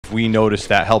if we notice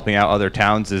that helping out other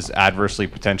towns is adversely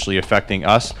potentially affecting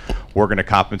us, we're going to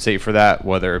compensate for that,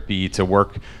 whether it be to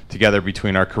work together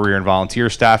between our career and volunteer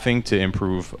staffing to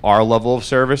improve our level of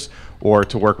service, or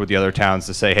to work with the other towns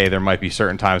to say, hey, there might be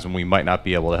certain times when we might not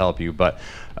be able to help you. But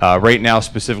right now,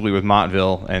 specifically with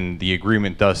Montville, and the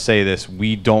agreement does say this,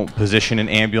 we don't position an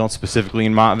ambulance specifically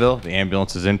in Montville. The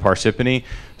ambulance is in Parsippany,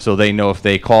 so they know if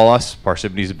they call us,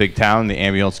 Parsippany is a big town, the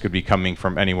ambulance could be coming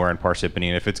from anywhere in Parsippany.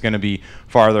 And if it's going to be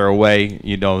farther away,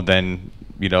 then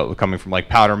coming from like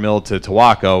Powder Mill to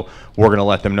Tawaco, we're going to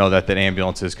let them know that that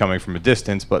ambulance is coming from a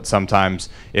distance. But sometimes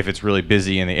if it's really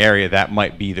busy in the area, that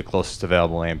might be the closest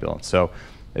available ambulance. So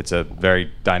it's a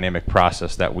very dynamic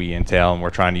process that we entail, and we're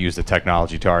trying to use the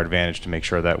technology to our advantage to make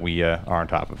sure that we are on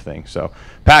top of things. So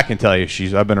Pat can tell you,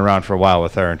 I've been around for a while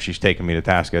with her, and she's taken me to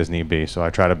task as need be. So I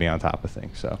try to be on top of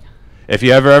things. So if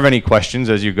you ever have any questions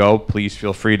as you go, please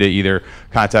feel free to either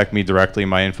contact me directly.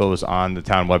 My info is on the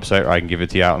town website, or I can give it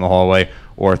to you out in the hallway,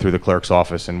 or through the clerk's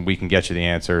office, and we can get you the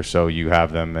answer so you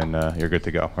have them and you're good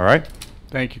to go. All right?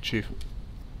 Thank you, Chief.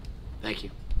 Thank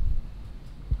you.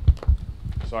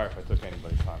 Sorry if I took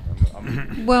anybody's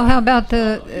time. Well, how about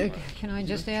the, can I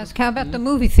just ask, how about the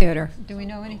movie theater? Do we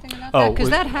know anything about that? Because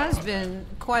that has been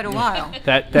quite a while.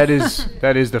 That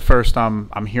is the first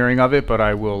I'm hearing of it, but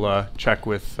I will check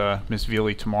with Ms.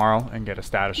 Veely tomorrow and get a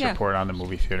status report on the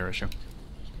movie theater issue.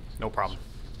 No problem.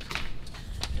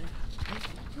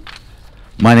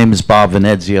 My name is Bob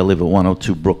Venezia. I live at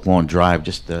 102 Brooklawn Drive.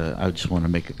 I just want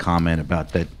to make a comment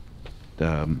about that,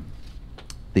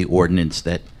 the ordinance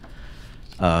that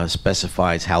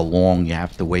specifies how long you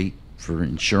have to wait for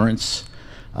insurance.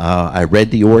 I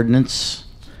read the ordinance,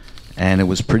 and it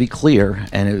was pretty clear,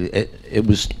 and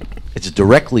it's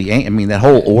directly, I mean, that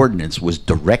whole ordinance was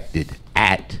directed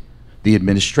at the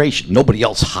administration. Nobody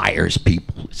else hires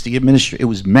people. It's the it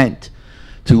was meant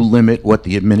to limit what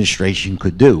the administration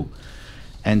could do.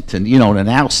 And to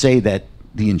now say that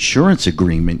the insurance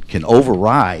agreement can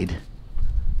override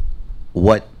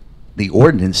what the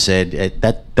ordinance said,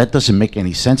 that doesn't make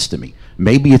any sense to me.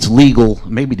 Maybe it's legal.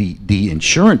 Maybe the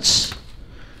insurance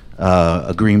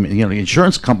agreement, the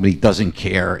insurance company doesn't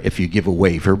care if you give a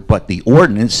waiver, but the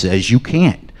ordinance says you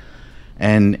can't.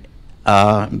 And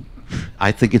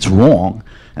I think it's wrong.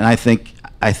 And I think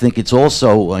it's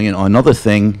also another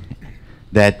thing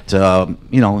that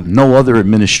no other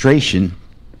administration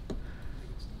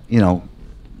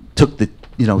took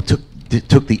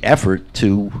the effort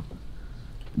to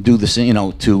do this,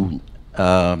 to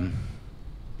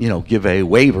give a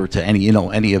waiver to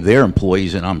any of their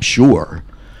employees. And I'm sure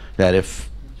that if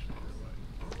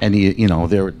any,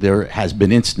 there has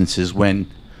been instances when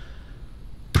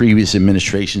previous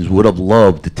administrations would have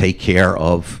loved to take care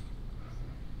of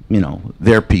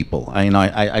their people.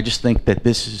 I just think that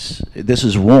this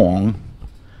is wrong,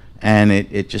 and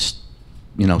it just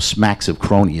smacks of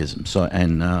cronyism. So,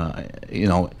 and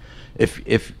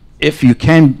if you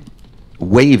can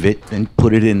waive it, then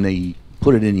put it in the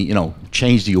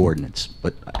change the ordinance.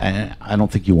 But I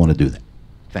don't think you want to do that.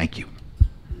 Thank you.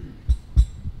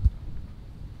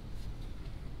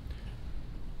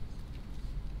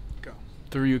 Go.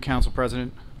 Through you, Council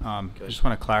President. I just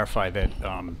want to clarify that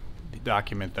the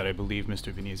document that I believe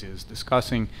Mr. Venezia is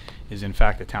discussing is in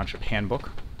fact the Township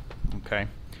Handbook. Okay.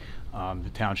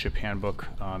 The Township Handbook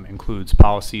includes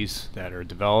policies that are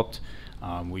developed.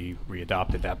 We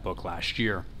readopted that book last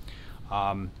year.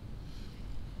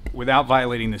 Without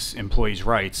violating this employee's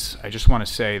rights, I just want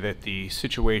to say that the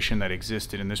situation that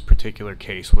existed in this particular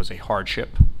case was a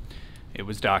hardship. It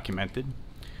was documented.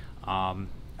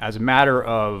 As a matter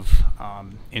of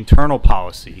internal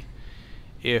policy,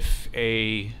 if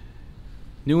a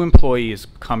new employee is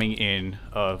coming in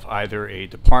of either a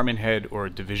department head or a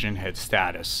division head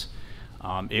status,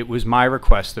 it was my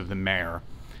request of the mayor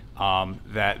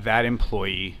that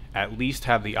employee at least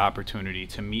have the opportunity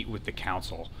to meet with the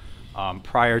council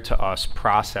prior to us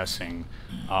processing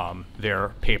their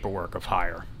paperwork of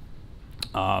hire.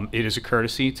 It is a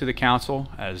courtesy to the council,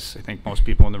 as I think most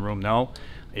people in the room know.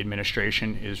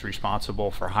 Administration is responsible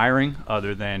for hiring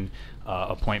other than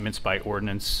appointments by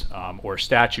ordinance or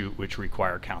statute which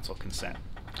require council consent.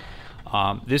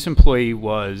 This employee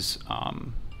was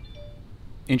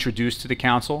introduced to the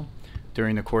council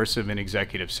during the course of an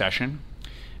executive session.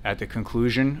 At the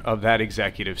conclusion of that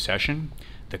executive session,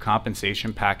 the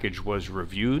compensation package was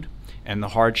reviewed and the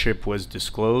hardship was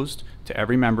disclosed to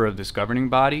every member of this governing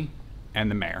body and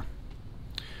the mayor.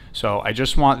 So I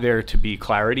just want there to be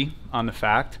clarity on the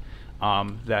fact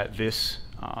that this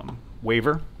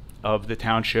waiver of the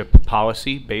township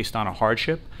policy based on a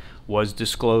hardship was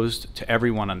disclosed to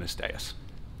everyone on this dais.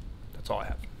 That's all I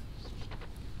have.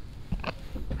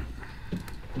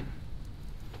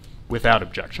 Without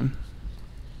objection.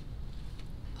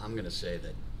 I'm going to say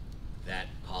that that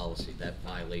policy, that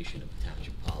violation of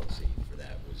township policy for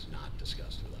that was not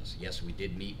discussed with us. Yes, we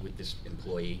did meet with this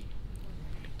employee,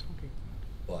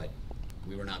 but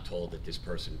we were not told that this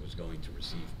person was going to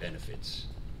receive benefits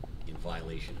in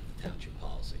violation of the township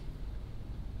policy.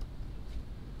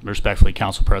 Respectfully,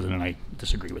 Council President, I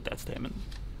disagree with that statement.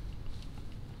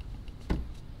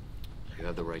 You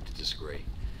have the right to disagree.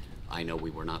 I know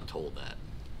we were not told that.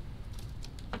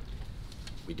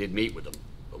 We did meet with him,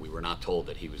 but we were not told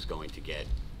that he was going to get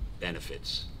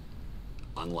benefits,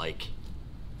 unlike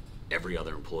every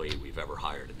other employee we've ever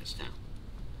hired in this town.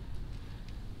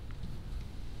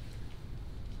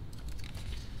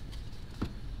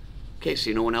 Okay,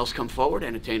 see no one else come forward,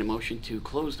 entertain a motion to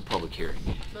close the public hearing.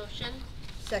 Motion.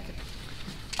 Second.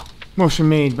 Motion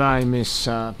made by Ms.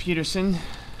 Peterson,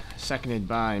 seconded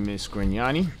by Ms.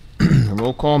 Grignani.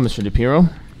 Roll call, Mr.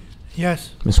 DePiero.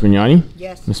 Yes. Ms. Grignani.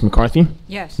 Yes. Ms. McCarthy.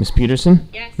 Yes. Ms. Peterson.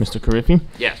 Yes. Mr. Carriffy.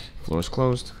 Yes. Floor is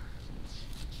closed.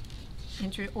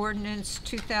 Ordinance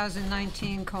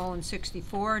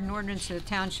 2019:64, an ordinance of the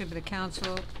Township of the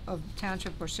Council of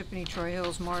Township Parsippany-Troy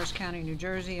Hills, Morris County, New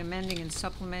Jersey, amending and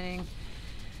supplementing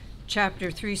Chapter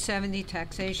 370,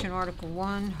 Taxation, Article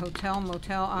 1, Hotel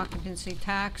Motel Occupancy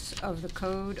Tax of the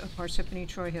Code of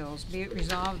Parsippany-Troy Hills. Be it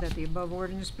resolved that the above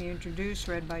ordinance be introduced,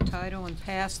 read by title, and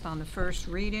passed on the first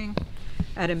reading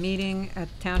at a meeting at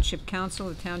the Township Council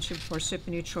of the Township of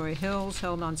Parsippany-Troy Hills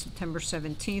held on September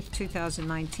 17th,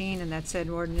 2019, and that said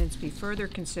ordinance be further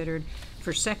considered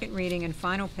for second reading and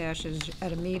final passage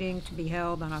at a meeting to be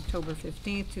held on October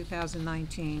 15th,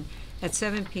 2019, at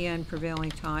 7 p.m. prevailing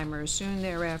time or as soon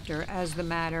thereafter as the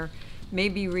matter may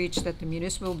be reached at the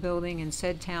municipal building in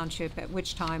said township, at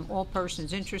which time all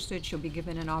persons interested shall be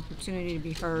given an opportunity to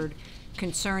be heard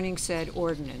concerning said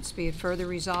ordinance. Be it further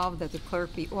resolved that the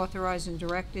clerk be authorized and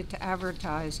directed to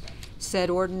advertise said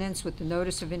ordinance with the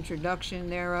notice of introduction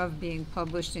thereof being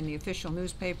published in the official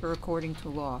newspaper according to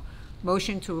law.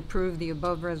 Motion to approve the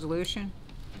above resolution?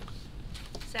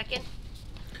 Second.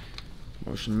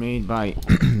 Motion made by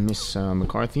Ms.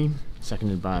 McCarthy,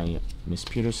 seconded by Ms.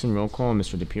 Peterson. Roll call,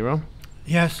 Mr. DePiero.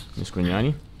 Yes. Ms.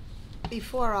 Grignani.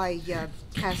 Before I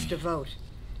cast a vote,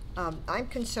 I'm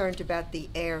concerned about the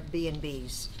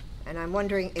Airbnbs, and I'm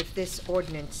wondering if this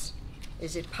ordinance,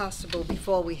 is it possible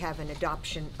before we have an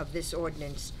adoption of this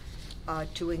ordinance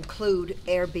to include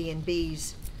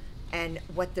Airbnbs and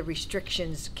what the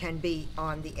restrictions can be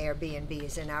on the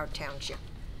Airbnbs in our township?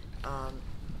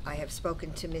 I have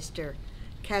spoken to Mr.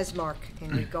 Kasmark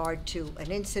in regard to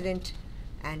an incident,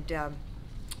 and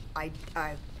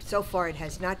so far it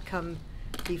has not come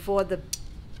before the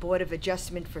Board of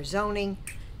Adjustment for Zoning,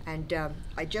 and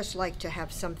I'd just like to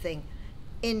have something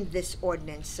in this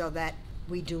ordinance so that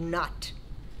we do not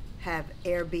have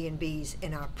Airbnbs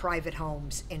in our private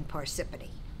homes in Parsippany.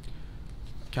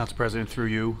 Council President, through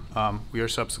you, we are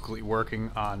subsequently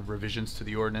working on revisions to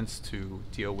the ordinance to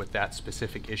deal with that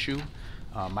specific issue.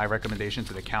 My recommendation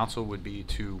to the council would be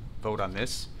to vote on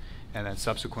this, and then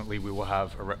subsequently we will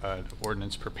have an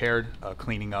ordinance prepared,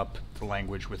 cleaning up the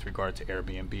language with regard to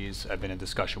Airbnbs. I've been in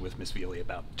discussion with Ms. Veely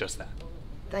about just that.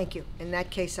 Thank you. In that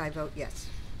case, I vote yes.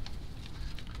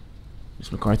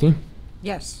 Ms. McCarthy.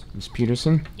 Yes. Ms.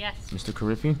 Peterson. Yes. Mr.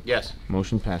 Carriffy. Yes.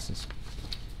 Motion passes.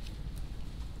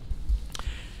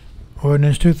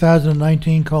 Ordinance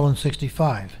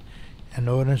 2019:65, an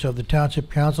ordinance of the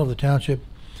Township Council of the Township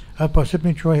of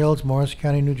Parsippany-Troy Hills, Morris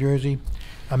County, New Jersey,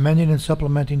 amending and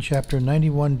supplementing Chapter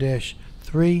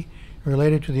 91-3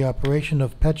 related to the operation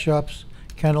of pet shops,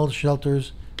 kennels,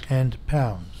 shelters, and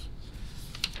pounds.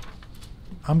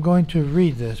 I'm going to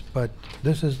read this, but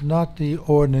this is not the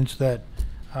ordinance that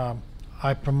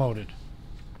I promoted.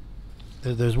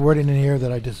 There's wording in here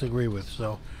that I disagree with,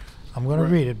 so I'm going to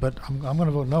read it, but I'm going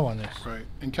to vote no on this. Right.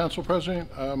 And Council President,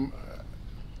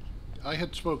 I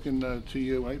had spoken to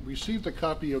you. I received a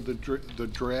copy of the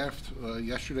draft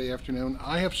yesterday afternoon.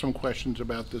 I have some questions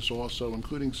about this also,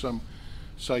 including some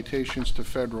citations to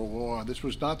federal law. This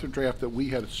was not the draft that we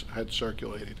had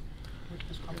circulated.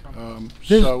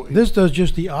 This does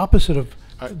just the opposite of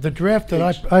the draft that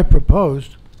I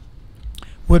proposed.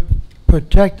 Would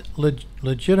protect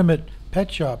legitimate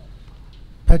pet shops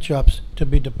to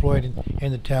be deployed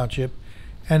in the township,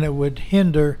 and it would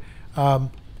hinder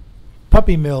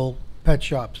puppy mill pet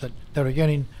shops that are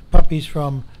getting puppies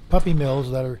from puppy mills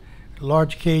that are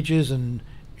large cages and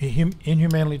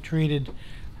inhumanely treated.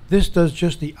 This does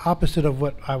just the opposite of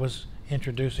what I was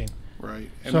introducing. Right.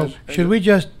 So should we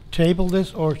just table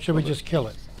this, or should we just kill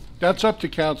it? That's up to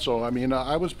council. I mean,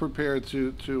 I was prepared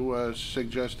to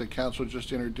suggest that council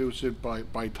just introduce it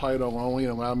by title only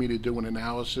and allow me to do an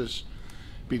analysis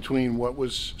between what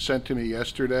was sent to me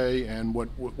yesterday and what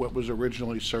was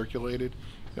originally circulated.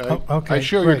 Okay, I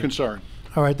share your great. concern.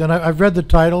 All right, then I've read the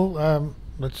title.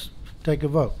 Let's take a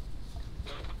vote.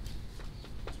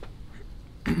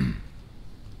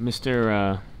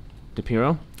 Mr.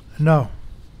 DePiero? No.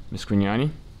 Ms. Grignani?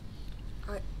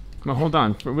 I- Well, hold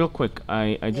on, real quick.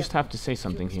 I just Yeah. have to say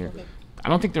something here. Okay. I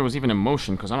don't think there was even a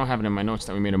motion, because I don't have it in my notes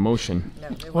that we made a motion. No,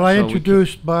 there Well, I So we can-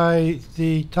 introduced by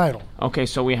the title. Okay,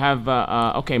 so we have,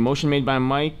 okay, motion made by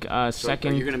Mike, So are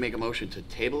second. you gonna make a motion to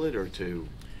table it or to?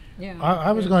 Yeah.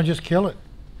 I was gonna just kill it.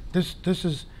 This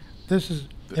is,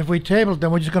 if we table it, then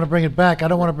we're just gonna bring it back. I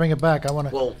don't wanna bring it back. I wanna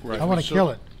So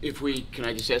kill it. If we, can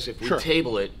I just ask, if we Sure.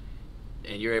 table it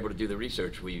and you're able to do the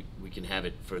research, we can have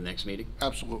it for the next meeting?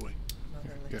 Absolutely. Well,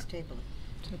 then let's table it.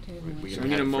 We So can we have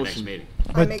need it a for next motion. meeting.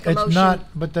 I But make a it's motion. not,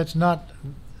 but that's not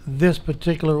this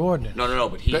particular ordinance. No,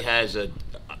 but he has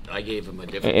I gave him a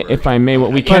different If version. I may,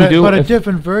 what we I can But do. a if-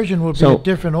 different version would be So- a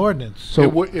different ordinance. So,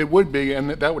 It would be, and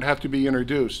that would have to be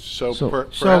introduced, so So-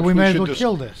 perhaps So we may as should well just-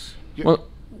 kill this. well,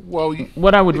 Well,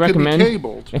 what I would it could be recommend,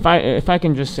 tabled. if I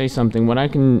can just say something, what I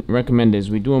can recommend is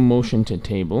we do a motion to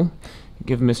table,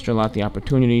 give Mr. Lott the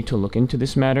opportunity to look into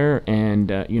this matter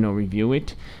and review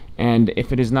it, and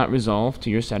if it is not resolved to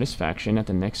your satisfaction at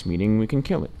the next meeting, we can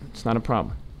kill it. It's not a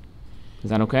problem. Is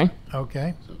that okay?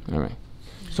 Okay. All right.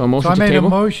 So a So motion I to made a table.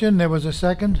 motion, there was a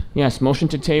second. Yes, motion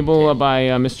to table by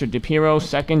Mr. DePiero,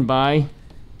 second by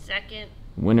Second.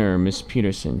 winner Miss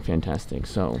Peterson. Fantastic.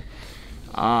 So,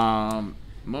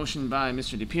 motion by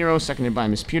Mr. DePiero, seconded by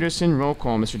Miss Peterson. Roll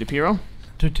call, Mr. DePiero.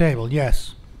 To table,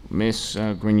 yes. Miss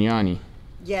Grignani.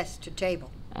 Yes, to table.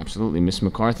 Absolutely. Miss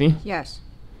McCarthy. Yes.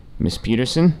 Miss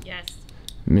Peterson. Yes.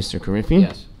 Mr. Carriffy.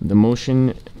 Yes. The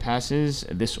motion passes.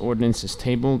 This ordinance is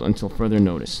tabled until further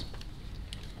notice.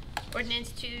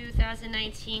 Ordinance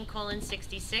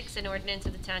 2019:66, an ordinance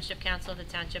of the Township Council of the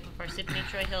Township of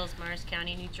Parsippany-Troy Hills, Morris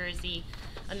County, New Jersey,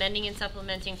 amending and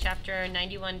supplementing Chapter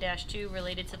 91-2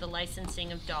 related to the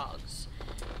licensing of dogs.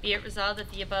 Be it resolved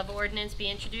that the above ordinance be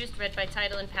introduced, read by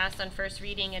title, and passed on first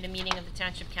reading at a meeting of the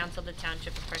Township Council of the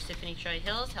Township of Parsippany-Troy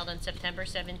Hills held on September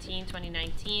 17,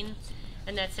 2019,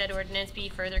 and that said ordinance be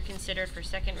further considered for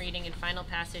second reading and final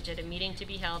passage at a meeting to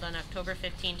be held on October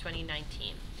 15,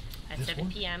 2019. At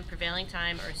 7 p.m. prevailing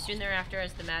time or as soon thereafter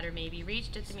as the matter may be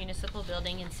reached at the municipal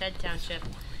building in said township,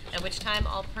 at which time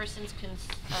all persons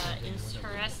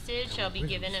interested shall be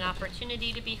given an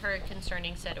opportunity to be heard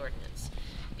concerning said ordinance.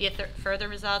 Be it further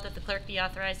resolved that the clerk be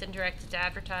authorized and directed to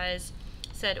advertise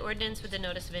said ordinance with the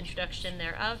notice of introduction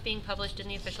thereof being published in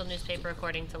the official newspaper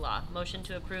according to law. Motion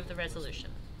to approve the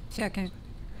resolution. Second.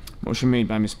 Motion made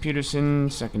by Miss Peterson,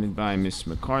 seconded by Miss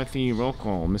McCarthy. Roll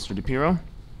call, Mr. DePiero.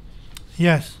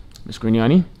 Yes. Miss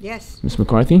Grignani. Yes. Miss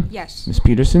McCarthy. Yes. Miss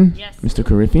Peterson. Yes. Mr.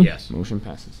 Carriffy. Yes. Motion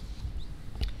passes.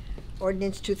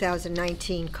 Ordinance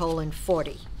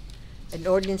 2019:40. An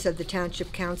ordinance of the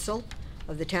Township Council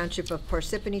of the Township of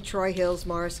Parsippany-Troy Hills,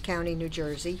 Morris County, New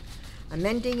Jersey,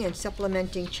 amending and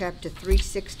supplementing Chapter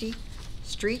 360,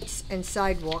 Streets and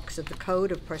Sidewalks of the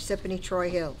Code of Parsippany-Troy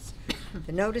Hills.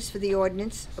 The notice for the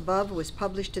ordinance above was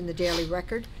published in the Daily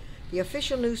Record, the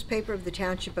official newspaper of the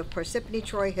Township of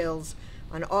Parsippany-Troy Hills,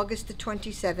 on August the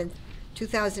 27th,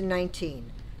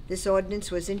 2019. This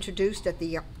ordinance was introduced at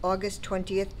the August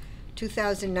 20th,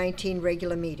 2019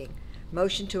 regular meeting.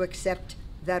 Motion to accept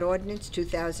that ordinance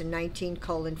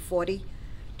 2019:40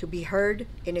 to be heard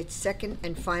in its second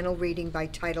and final reading by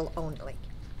title only.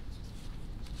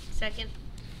 Second.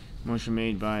 Motion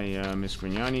made by Miss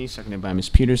Grignani, seconded by Miss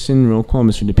Peterson. Roll call,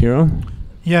 Mr. DePiero.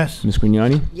 Yes. Miss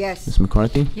Grignani. Yes. Miss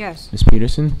McCarthy. Yes. Miss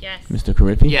Peterson. Yes. Mr.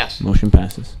 Carriffy. Yes. Motion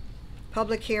passes.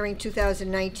 Public hearing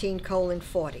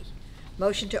 2019:40.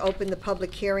 Motion to open the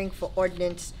public hearing for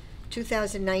ordinance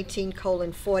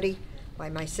 2019:40 by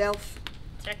myself.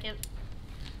 Second.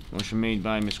 Motion made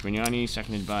by Miss Grignani,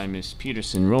 seconded by Miss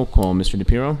Peterson. Roll call, Mr.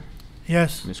 DePiero.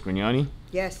 Yes. Miss Grignani.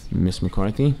 Yes. Miss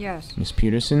McCarthy. Yes. Miss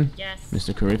Peterson. Yes.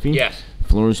 Mr. Carriffy. Yes.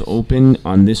 Floor is open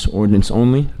on this ordinance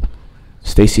only.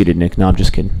 Stay seated, Nick. No, I'm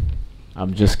just kidding.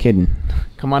 I'm just kidding.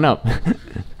 Come on up. I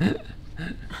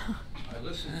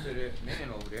listened to the man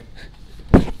over there.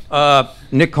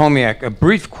 Nick Homiak, a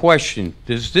brief question.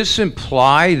 Does this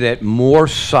imply that more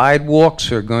sidewalks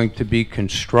are going to be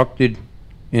constructed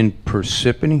in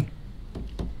Parsippany?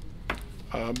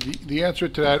 The answer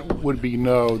to that would be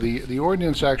no. The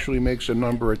ordinance actually makes a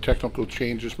number of technical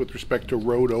changes with respect to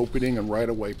road opening and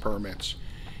right-of-way permits.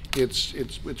 It's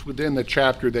within the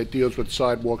chapter that deals with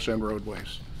sidewalks and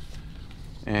roadways.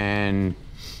 And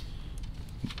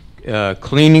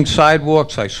cleaning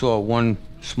sidewalks, I saw one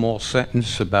small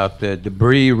sentence about the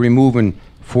debris removing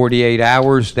 48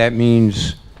 hours. That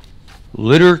means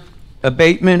litter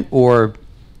abatement, or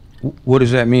what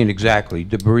does that mean exactly?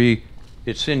 Debris,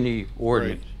 it's in the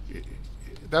ordinance.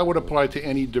 That would apply to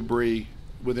any debris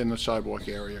within the sidewalk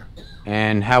area.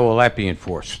 And how will that be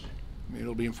enforced?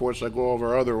 It'll be enforced like all of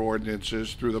our other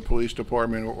ordinances through the police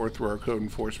department or through our code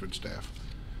enforcement staff.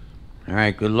 All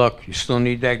right, good luck. You still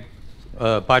need that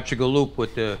bocce-galoop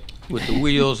with the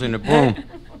wheels and the broom.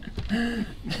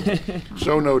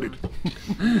 So noted.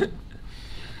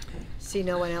 See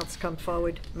no one else come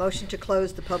forward. Motion to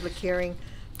close the public hearing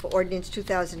for ordinance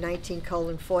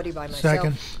 2019:40 by myself.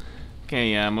 Second.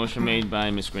 Okay, motion made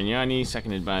by Ms. Grignani,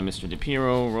 seconded by Mr.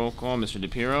 DePiero. Roll call, Mr.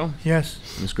 DePiero? Yes.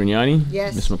 Ms. Grignani?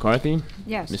 Yes. Ms. McCarthy?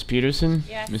 Yes. Ms. Peterson?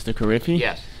 Yes. Mr. Carriffy?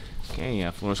 Yes. Okay,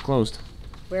 floor is closed.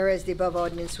 Whereas the above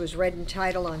ordinance was read in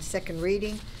title on second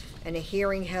reading and a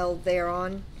hearing held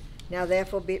thereon, now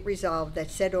therefore be it resolved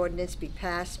that said ordinance be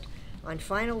passed on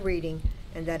final reading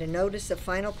and that a notice of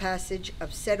final passage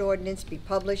of said ordinance be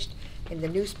published in the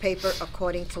newspaper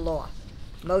according to law.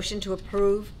 Motion to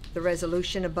approve the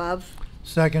resolution above.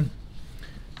 Second.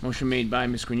 Motion made by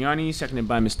Ms. Grignani, seconded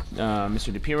by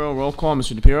Mr. DePiero. Roll call,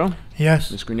 Mr. DePiero?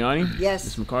 Yes. Ms. Grignani? Yes.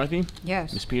 Ms. McCarthy?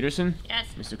 Yes. Ms. Peterson? Yes.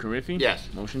 Mr. Carriffy? Yes.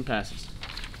 Motion passes.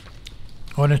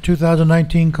 Ordinance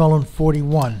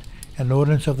 2019:41, an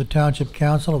ordinance of the Township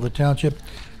Council of the Township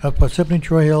of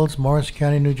Parsippany-Troy Hills, Morris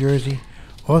County, New Jersey,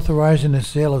 authorizing the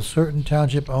sale of certain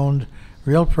township-owned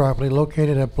real property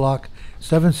located at Block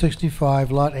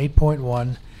 765, Lot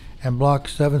 8.1, and Block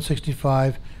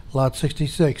 765, Lot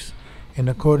 66, in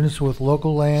accordance with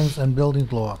local lands and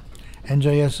buildings law,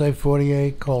 NJSA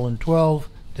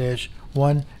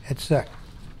 48:12-1, et sec.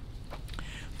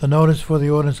 The notice for the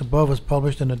ordinance above was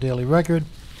published in the Daily Record,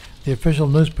 the official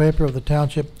newspaper of the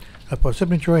Township of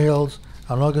Parsippany-Troy Hills,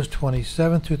 on August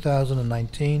 27,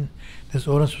 2019. This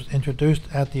ordinance was introduced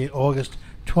at the August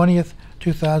 20th,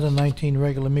 2019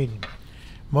 regular meeting.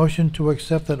 Motion to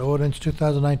accept that ordinance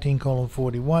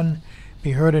 2019:41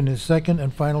 be heard in its second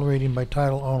and final reading by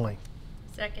title only.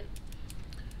 Second.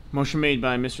 Motion made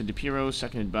by Mr. DePiero,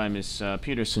 seconded by Ms.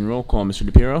 Peterson. Roll call, Mr.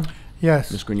 DePiero?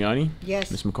 Yes. Ms. Grignani? Yes.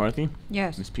 Ms. McCarthy?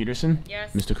 Yes. Ms. Peterson?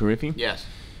 Yes. Mr. Carriffy? Yes.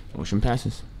 Motion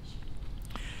passes.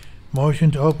 Motion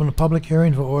to open a public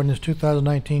hearing for ordinance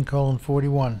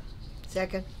 2019:41.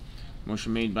 Second.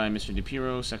 Motion made by Mr.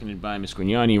 DePiero, seconded by Ms.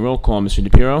 Grignani. Roll call, Mr.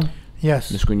 DePiero?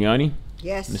 Yes. Ms. Grignani?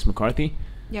 Yes. Ms. McCarthy?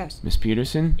 Yes. Ms.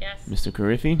 Peterson? Yes. Mr.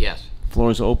 Carriffy? Yes. Floor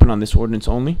is open on this ordinance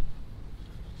only.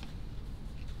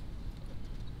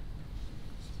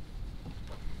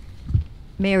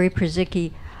 Mary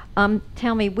Przicki,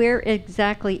 tell me, where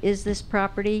exactly is this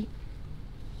property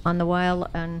on the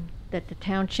that the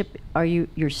township,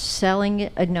 you're selling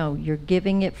it, no, you're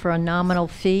giving it for a nominal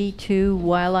fee to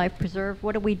Wildlife Preserve?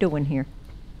 What are we doing here?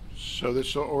 So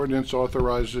this ordinance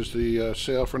authorizes the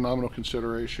sale for nominal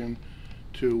consideration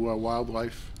to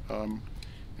wildlife,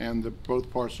 and both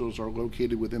parcels are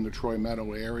located within the Troy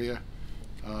Meadow area.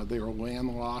 They are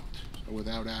landlocked,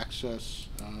 without access.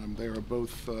 They are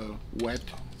both wet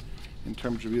in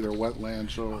terms of either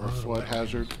wetlands or flood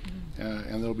hazard,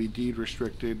 and they'll be deed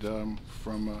restricted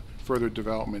from further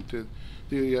development.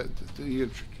 The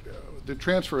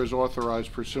transfer is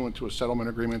authorized pursuant to a settlement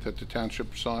agreement that the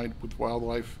township signed with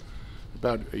wildlife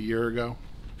about a year ago,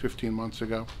 15 months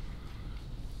ago.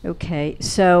 Okay,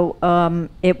 so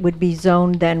it would be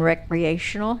zoned then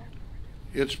recreational?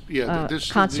 It's, yeah,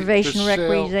 Conservation the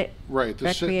sale, recre- right,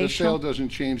 the sale recreational? doesn't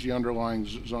change the underlying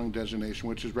zone designation,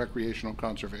 which is recreational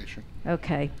conservation.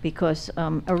 Okay, because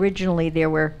originally there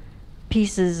were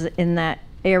pieces in that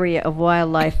area of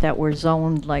wildlife that were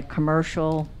zoned like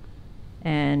commercial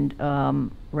and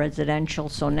residential,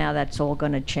 so now that's all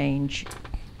going to change,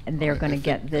 and they're going to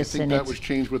get this in I think that its... was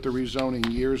changed with the rezoning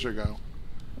years ago.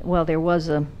 Well, there was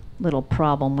a little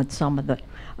problem with some of the...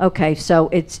 Okay, so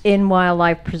it's in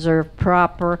Wildlife Preserve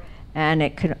proper, and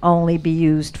it can only be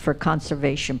used for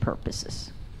conservation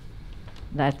purposes.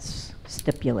 That's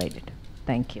stipulated.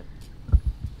 Thank you.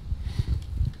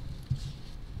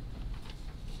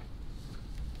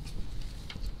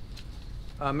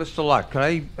 Mr. Lott, could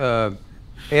I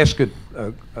ask a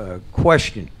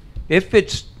question? If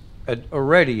it's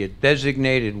already a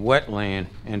designated wetland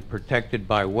and protected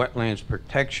by Wetlands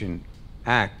Protection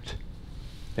Act,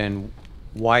 then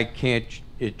why can't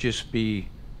it just be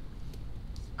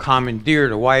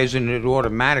commandeered, or why isn't it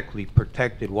automatically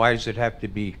protected? Why does it have to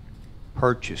be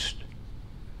purchased?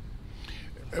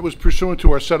 It was pursuant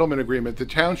to our settlement agreement. The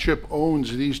township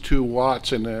owns these two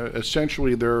lots, and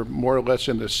essentially they're more or less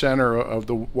in the center of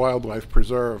the wildlife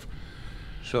preserve.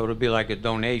 So it'll be like a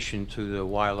donation to the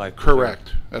wildlife preserve?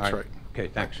 Correct. That's All right. Okay,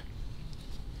 thanks.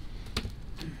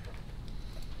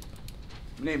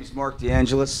 My name is Mark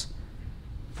DeAngelis.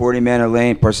 40 Manor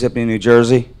Lane, Parsippany, New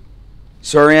Jersey.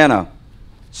 Soriano,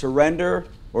 surrender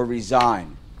or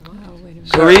resign?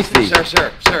 Karifi.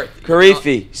 Sir.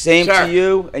 Karifi, same Sir. to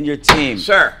you and your team.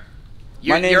 Sir,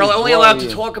 My name you're is only allowed to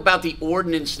Gloria. talk about the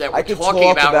ordinance that we're I can talking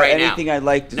talk about right now. anything I'd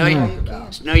like to No, talk you,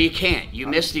 about. no, you can't. You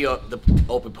missed the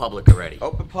open public already.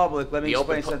 Open public, let me The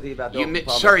open explain pu- something about the you open mi-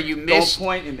 public. Sir, you missed. Don't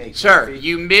point at me, Sir, Karifi.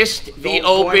 you missed the Don't point at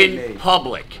open me.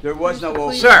 public. There was no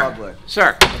open Sir, public.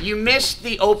 sir, you missed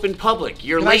the open public.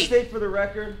 You're Can I late. state for the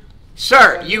record?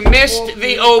 Sir, that you Mr. missed Paul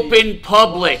the Karifi, open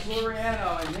public. while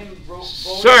Soriano and him voted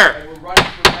Sir. and were running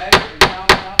for mayor in town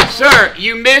council, Sir,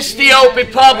 you missed the open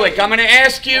public. I'm going to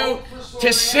ask you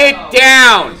to sit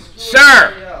down.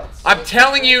 Sir, I'm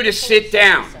telling you to sit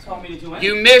down. tell me to do anything.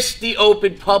 You missed the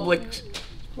open public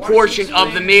Why don't you portion of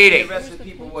the explain meeting. to the rest of the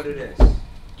people what it is?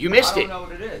 You missed I it. don't know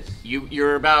what it is,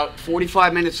 You're about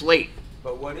 45 minutes late.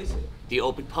 but what is it? The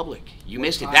open public. You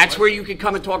missed it. time That's was where it? you can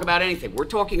come and talk about anything. We're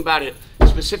talking about a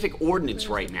specific ordinance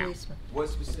right now. What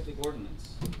specific ordinance?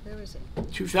 Where is it?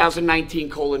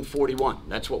 2019:41.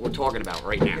 That's what we're talking about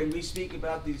right now. Can we speak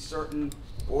about these certain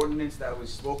ordinance that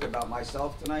was spoken about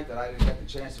myself tonight, that I didn't get the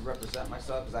chance to represent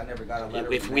myself because I never got a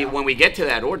letter from them? When we get to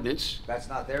that ordinance, That's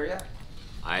not there yet?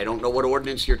 I don't know what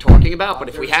ordinance you're talking about, but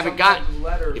if we There's haven't some type gotten, of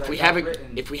letter if that we got haven't,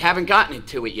 written. if we haven't gotten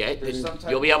into it yet, There's then some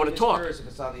type you'll be of- able to I'm talk. curious if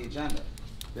it's on the agenda.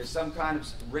 There's some kind of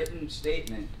written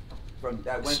statement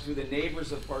that went through the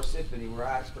neighbors of Parsippany, where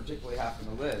I particularly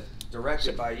happen to live,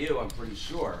 directed by you, I'm pretty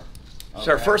sure.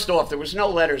 Sir, Okay? first off, there was no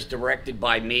letters directed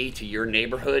by me to your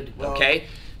neighborhood, Well- okay?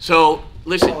 So,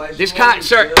 listen, Well, as this you always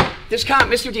sir, do.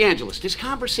 Mr. DeAngelis, this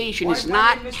conversation Why is my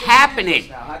not name Mr. happening. DeAngelis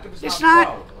now? How come It's not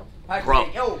not, bro? How come Bro.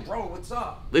 it- Yo, bro, what's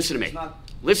up? Listen to It's me. not-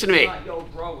 Listen to it's me. not, Yo,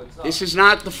 bro, what's up? This is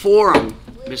not the forum,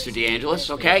 Mr. DeAngelis,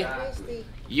 okay?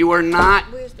 You are not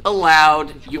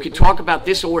allowed, you can talk about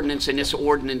this ordinance and this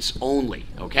ordinance only,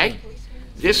 okay?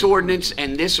 This ordinance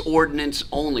and this ordinance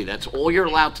only. That's all you're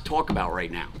allowed to talk about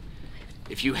right now.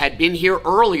 If you had been here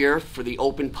earlier for the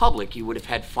open public, you would have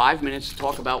had 5 minutes to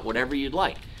talk about whatever you'd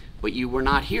like. But you were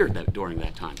not here during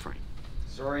that time frame.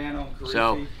 Soriano, Karifi.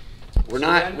 So, we're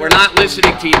not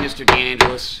listening to you, Mr.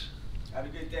 DeAngelis. Have a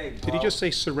good day, Did he bro. just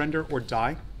say surrender or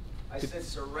die? I said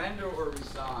surrender or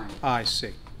resign. I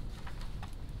see.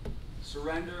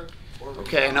 Surrender or resign.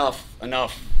 Okay, enough.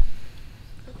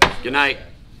 Good night.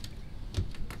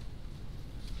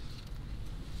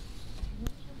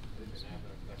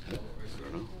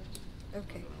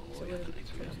 Okay, so we're putting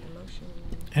the motion.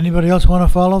 Anybody else want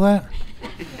to follow that?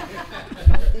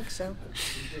 I think so.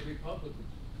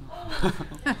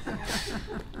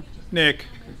 Nick,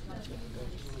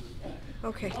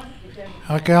 Okay.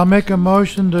 Okay, I'll make a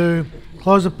motion to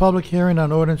close the public hearing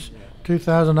on ordinance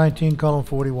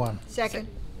 2019:41. Second.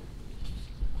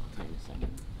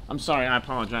 I'm sorry, I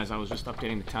apologize. I was just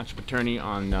updating the township attorney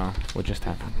on what just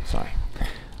happened. Sorry.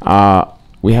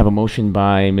 We have a motion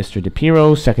by Mr.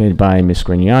 DePiero, seconded by Ms.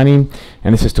 Grignani,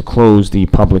 and this is to close the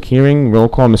public hearing. Roll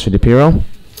call, Mr. DePiero,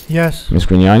 Yes. Ms.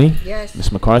 Grignani, Yes.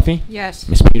 Ms. McCarthy, Yes.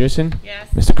 Ms. Peterson, Yes.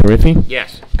 Mr. Carriffy.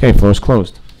 Yes. Okay, floor is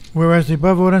closed. Whereas the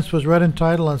above ordinance was read in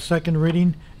title on second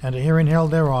reading and a hearing held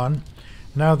thereon,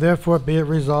 now therefore be it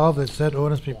resolved that said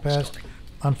ordinance be passed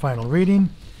on final reading,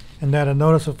 and that a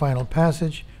notice of final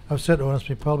passage of said ordinance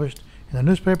be published in the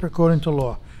newspaper according to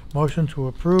law. Motion to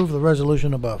approve the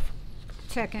resolution above.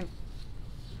 Second.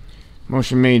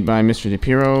 Motion made by Mr.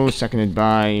 DePiero, seconded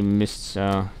by Ms.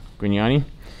 Grignani.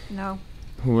 No.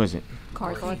 Who was it?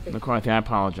 McCarthy. McCarthy, I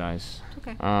apologize.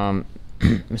 Okay.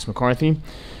 Ms. McCarthy.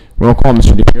 Roll call,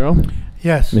 Mr. DePiero,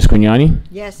 Yes. Ms. Grignani,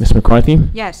 Yes. Ms. McCarthy,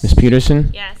 Yes. Ms.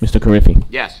 Peterson, Yes. Mr. Carriffy.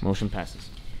 Yes. Motion passes.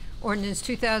 Ordinance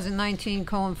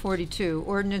 2019:42,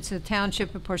 ordinance of the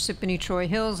Township of Parsippany-Troy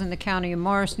Hills in the County of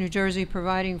Morris, New Jersey,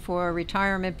 providing for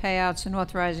retirement payouts and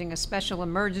authorizing a special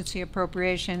emergency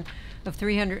appropriation of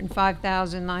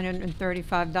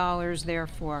 $305,935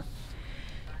 therefore.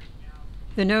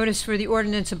 The notice for the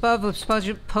ordinance above was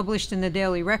published in the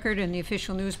Daily Record and the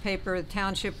official newspaper of the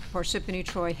Township of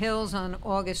Parsippany-Troy Hills on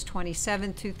August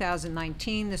 27,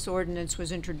 2019. This ordinance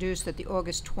was introduced at the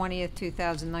August 20th,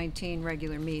 2019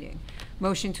 regular meeting.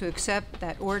 Motion to accept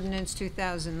that ordinance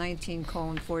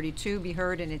 2019:42 be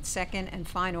heard in its second and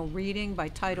final reading by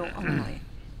title only.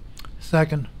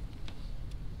 Second.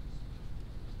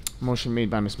 Motion made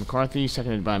by Ms. McCarthy,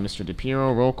 seconded by Mr.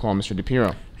 DePiero. Roll call, Mr.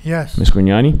 DePiero. Yes. Ms.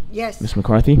 Grignani, Yes. Ms.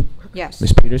 McCarthy, Yes.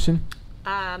 Ms. Peterson.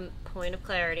 Point of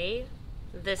clarity.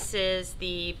 This is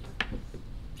the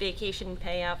vacation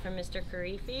payout for Mr.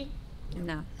 Carriffy.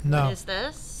 No. No. What is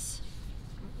this?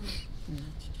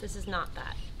 This is not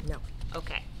that. No.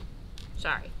 Okay.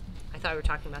 Sorry. I thought we were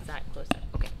talking about that close up.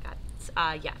 Okay,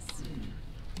 got it. Yes.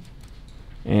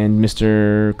 And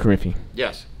Mr. Carriffy.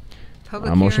 Yes.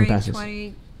 Public Motion hearing passes.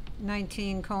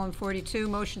 2019:42.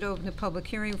 Motion to open the public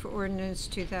hearing for ordinance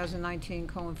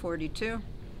 2019:42.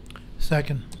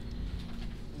 Second.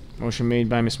 Motion made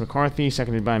by Ms. McCarthy,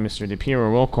 seconded by Mr.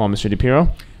 DePiero. Roll call, Mr.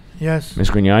 DePiero. Yes. Ms.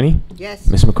 Grignani. Yes.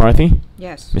 Ms. McCarthy.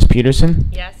 Yes. Ms.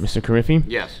 Peterson. Yes. Mr. Carriffy.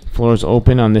 Yes. Floor is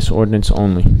open on this ordinance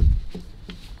only.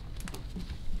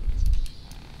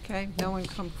 Okay, no one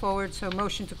come forward, so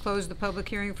motion to close the public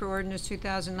hearing for ordinance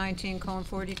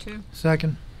 2019:42.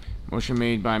 Second. Motion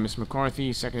made by Ms.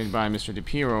 McCarthy, seconded by Mr.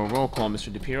 DePiero. Roll call,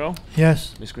 Mr. DePiero.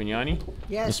 Yes. Ms. Grignani.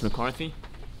 Yes. Ms. McCarthy.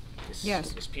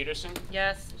 Yes. Ms. Peterson.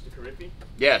 Yes. Mr. Carriffy.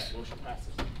 Yes. Motion passes.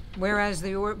 Whereas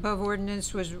the above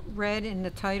ordinance was read in the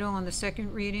title on the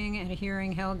second reading and a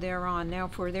hearing held thereon, now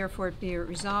therefore it be it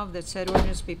resolved that said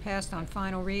ordinance be passed on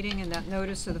final reading and that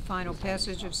notice of the final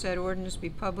passage of said ordinance be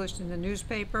published in the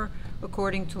newspaper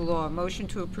according to law. Motion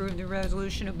to approve the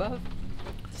resolution above?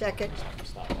 Second.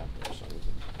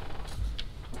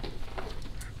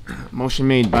 Motion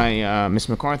made by Ms.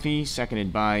 McCarthy,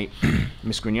 seconded by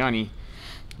Ms. Grignani.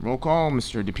 Roll call,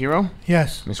 Mr. DePiero.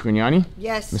 Yes. Ms. Grignani.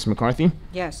 Yes. Ms. McCarthy.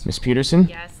 Yes. Ms. Peterson.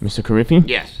 Yes. Mr. Carriffy.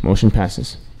 Yes. Motion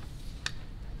passes.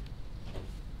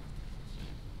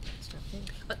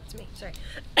 Oh, it's me, sorry.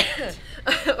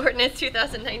 Ordinance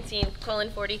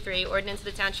 2019:43, ordinance of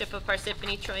the Township of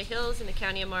Parsippany-Troy Hills in the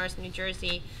County of Morris, New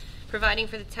Jersey, providing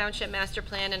for the Township Master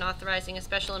Plan and authorizing a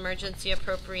special emergency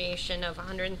appropriation of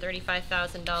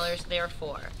 $135,000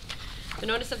 therefore. The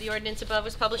notice of the ordinance above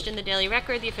was published in the Daily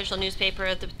Record, the official newspaper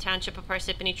of the Township of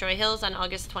Parsippany-Troy Hills, on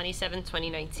August 27,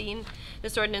 2019.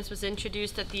 This ordinance was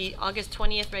introduced at the August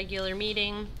 20th regular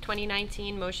meeting,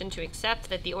 2019. Motion to accept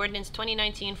that the ordinance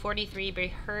 2019-43 be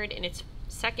heard in its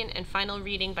second and final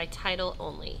reading by title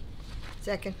only.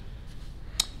 Second.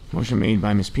 Motion made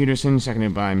by Ms. Peterson,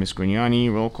 seconded by Ms. Grignani.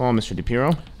 Roll call, Mr.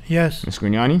 DePiero. Yes. Ms.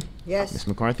 Grignani. Yes. Ms.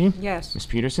 McCarthy. Yes. Ms.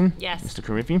 Peterson. Yes. Mr.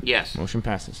 Carriffy. Yes. Motion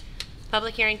passes.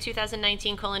 Public hearing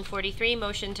 2019:43,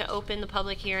 motion to open the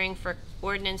public hearing for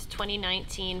ordinance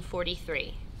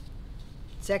 2019-43.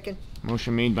 Second.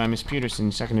 Motion made by Ms.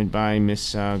 Peterson, seconded by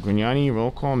Ms. Grignani.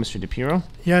 Roll call, Mr. DePiero.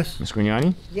 Yes. Ms.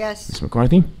 Grignani. Yes. Ms.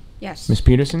 McCarthy. Yes. Ms.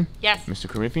 Peterson. Yes. Mr.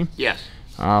 Carriffy. Yes.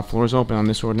 Floor is open on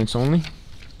this ordinance only.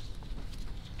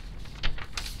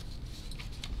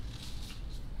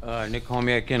 Nick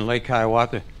Homiak in Lake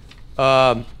Hiawatha.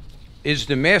 Is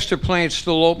the master plan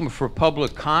still open for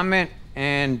public comment?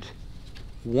 And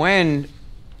when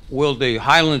will the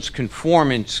Highlands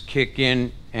conformance kick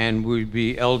in and we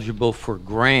be eligible for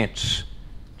grants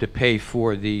to pay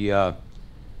for the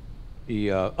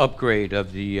upgrade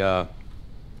of the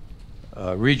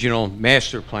regional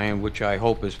master plan, which I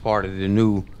hope is part of the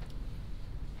new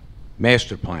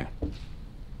master plan?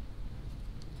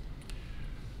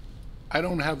 I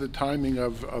don't have the timing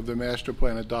of the master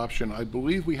plan adoption. I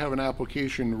believe we have an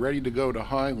application ready to go to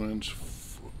Highlands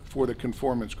for the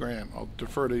conformance grant. I'll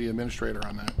defer to the administrator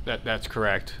on that. That's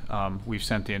correct. We've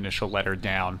sent the initial letter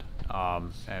down,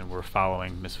 and we're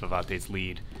following Ms. Vivate's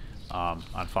lead on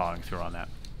following through on that.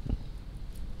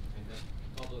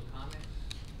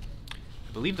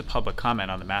 I believe the public comment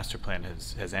on the master plan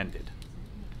has ended.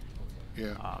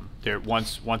 Yeah.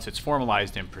 Once it's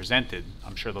formalized and presented,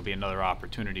 I'm sure there'll be another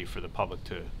opportunity for the public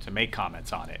to make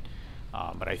comments on it.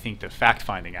 But I think the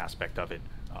fact-finding aspect of it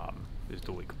is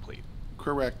duly complete.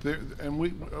 Correct. And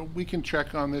we can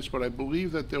check on this, but I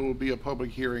believe that there will be a public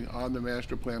hearing on the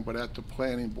master plan, but at the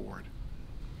planning board.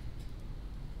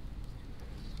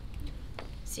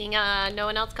 Seeing no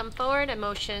one else come forward, a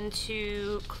motion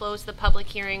to close the public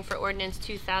hearing for ordinance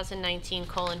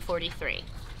 2019:43.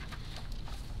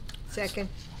 Second.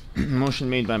 Motion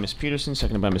made by Ms. Peterson,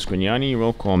 seconded by Ms. Grignani.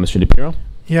 Roll call, Mr. DePiero.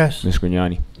 Yes. Ms.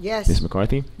 Grignani. Yes. Ms.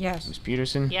 McCarthy. Yes. Ms.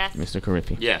 Peterson. Yes. Mr.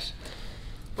 Carriffy. Yes.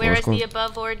 Floor is Whereas the closed.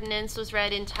 above ordinance was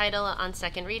read in title on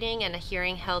second reading and a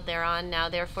hearing held thereon, now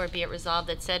therefore be it resolved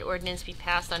that said ordinance be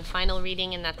passed on final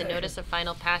reading and that the notice of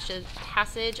final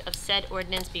passage of said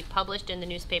ordinance be published in the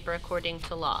newspaper according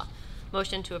to law.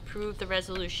 Motion to approve the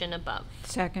resolution above.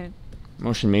 Second.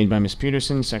 Motion made by Ms.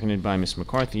 Peterson, seconded by Ms.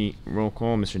 McCarthy. Roll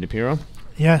call, Mr. DePiero.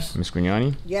 Yes. Ms.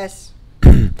 Grignani. Yes.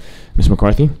 Ms.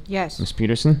 McCarthy. Yes. Ms.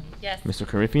 Peterson. Yes. Mr.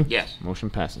 Carriffy. Yes. Motion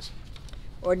passes.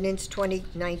 Ordinance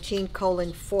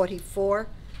 2019:44,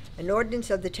 an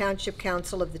ordinance of the Township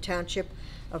Council of the Township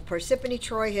of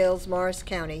Parsippany-Troy Hills, Morris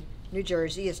County, New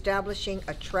Jersey, establishing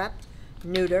a trap,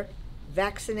 neuter,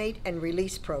 vaccinate, and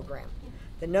release program.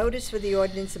 The notice for the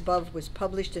ordinance above was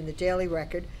published in the Daily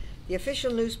Record, the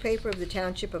official newspaper of the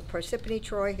Township of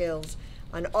Parsippany-Troy Hills,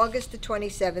 on August the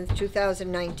 27th,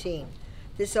 2019.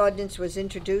 This ordinance was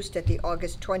introduced at the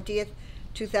August 20th,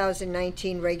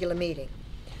 2019 regular meeting.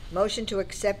 Motion to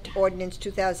accept ordinance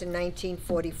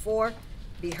 2019-44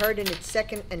 be heard in its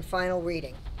second and final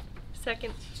reading.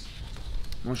 Second.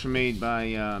 Motion made by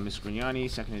Ms. Grignani,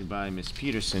 seconded by Ms.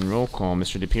 Peterson. Roll call.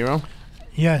 Mr. DePiero?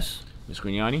 Yes. Ms.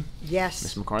 Grignani? Yes.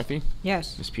 Ms. McCarthy?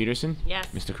 Yes. Ms. Peterson? Yes.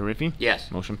 Mr. Carriffy?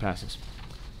 Yes. Motion passes.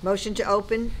 Motion to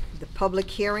open the public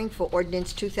hearing for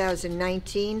ordinance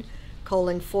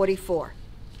 2019:44.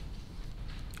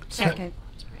 Second.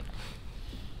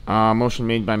 Motion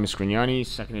made by Ms. Grignani,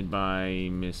 seconded by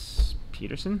Ms.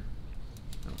 Peterson.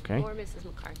 Okay. Or Mrs.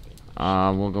 McCarthy.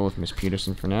 We'll go with Ms.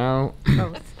 Peterson for now.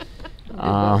 Both.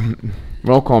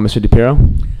 Roll call. Mr.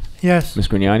 DePiero? Yes. Ms.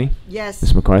 Grignani? Yes.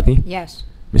 Ms. McCarthy? Yes.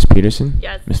 Ms. Peterson?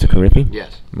 Yes. Mr. Carriffy?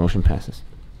 Yes. Motion passes.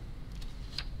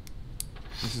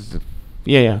 This is the...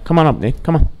 Yeah. Come on up, Nick.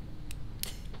 Come on.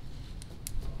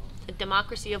 A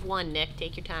democracy of one, Nick.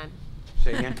 Take your time.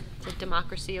 Say again? It's a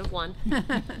democracy of one.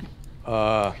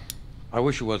 I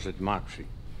wish it was a democracy.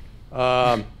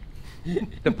 The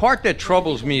part that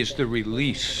troubles me is the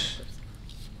release.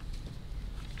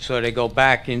 So they go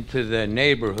back into the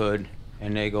neighborhood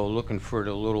and they go looking for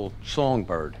the little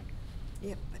songbird.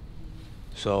 Yep.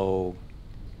 So,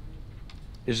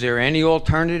 is there any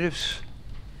alternatives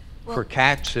for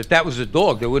cats? If that was a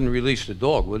dog, they wouldn't release the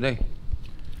dog, would they?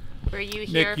 Were you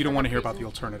here? Nick, you don't for want the to hear about the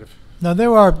present- alternative. Now,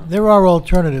 there are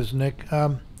alternatives, Nick.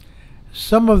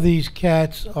 Some of these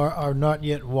cats are not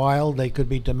yet wild. They could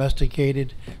be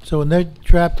domesticated. So when they're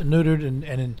trapped, neutered,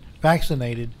 and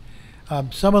vaccinated,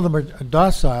 some of them are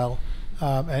docile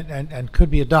and could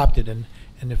be adopted. And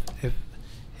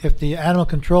if the animal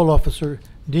control officer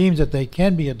deems that they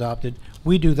can be adopted,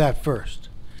 we do that first.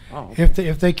 Oh,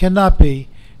 If they cannot be,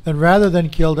 then rather than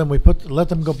kill them, we let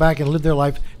them go back and live their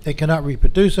life. They cannot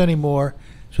reproduce anymore,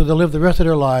 so they'll live the rest of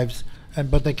their lives,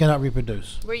 but they cannot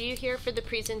reproduce. Were you here for the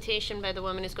presentation by the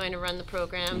woman who's going to run the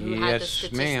program, who had the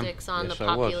Yes, ma'am. statistics on Yes, the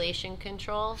I was. population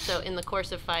control? So in the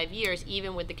course of 5 years,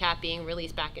 even with the cat being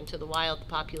released back into the wild, the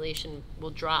population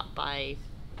will drop by,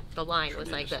 the line was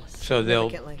like this. So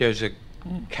Significantly. there's a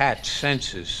cat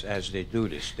census as they do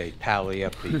this. They tally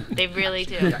up the... They really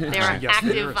do. There are Yes, there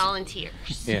active is. volunteers.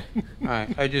 Yeah, all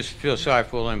right. I just feel sorry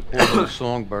for them poor little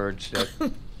songbirds that,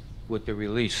 with the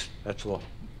release, that's all.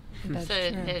 That's So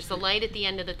true. there's the light at the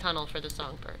end of the tunnel for the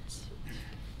songbirds.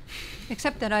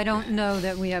 Except that I don't know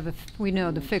that we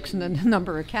know the fix in the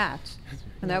number of cats.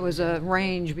 And that was a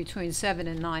range between 7,000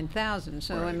 and 9,000.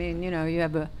 So, I mean, you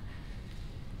have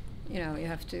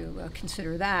to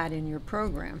consider that in your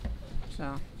program.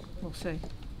 So, we'll see.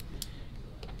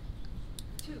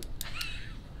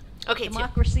 Okay, two.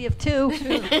 Democracy of two.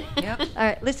 Yep. All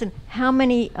right, listen, how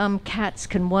many cats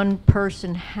can one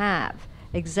person have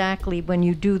exactly when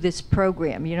you do this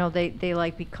program? You know, they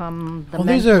like become the Well,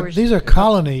 mentors. these are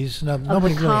colonies. Now,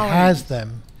 nobody really has colonies.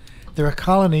 them. There are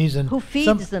colonies, and Who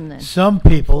feeds them then? Some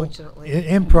people Unfortunately.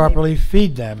 improperly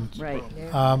feed them, Right.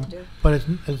 Yeah, they do. but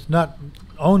it's not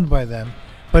owned by them.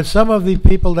 But some of the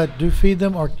people that do feed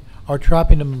them are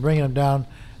trapping them and bringing them down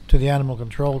to the animal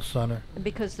control center.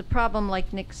 Because the problem,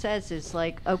 like Nick says, is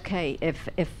like, okay,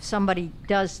 if somebody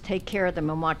does take care of them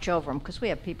and watch over them, because we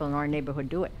have people in our neighborhood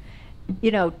do it,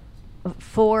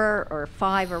 4 or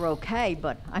 5 are okay,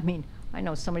 but I mean, I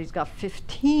know somebody's got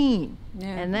 15, Yeah.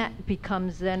 and that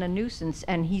becomes then a nuisance.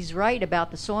 And he's right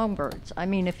about the songbirds. I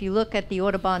mean, if you look at the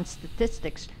Audubon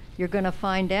statistics, you're going to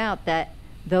find out that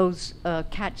those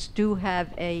cats do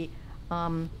have an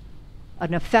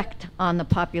effect on the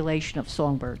population of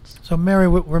songbirds. So, Mary,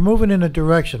 we're moving in a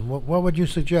direction. What would you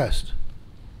suggest?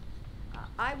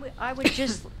 I would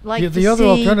just like The to other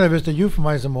see. alternative is to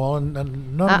euphemize them all, and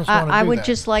none of us want to do that. I would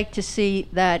just like to see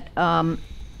that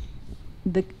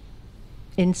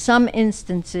in some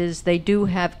instances, they do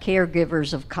have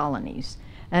caregivers of colonies,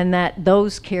 and that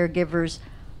those caregivers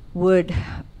would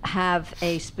have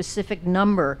a specific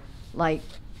number, like,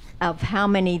 of how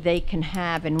many they can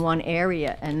have in one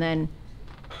area, and then,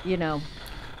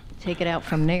 take it out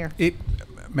from there.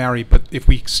 Mary, but if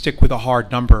we stick with a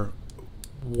hard number,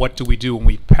 what do we do when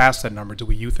we pass that number? Do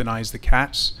we euthanize the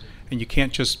cats? And you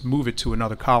can't just move it to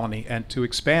another colony. And to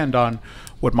expand on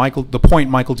what the point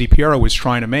Michael DiPiero was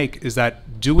trying to make is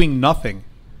that doing nothing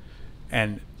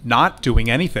and not doing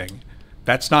anything,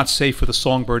 that's not safe for the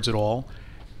songbirds at all.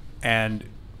 And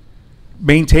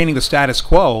maintaining the status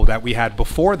quo that we had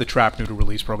before the trap neuter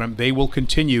release program,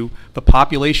 the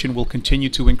population will continue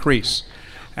to increase.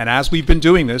 And as we've been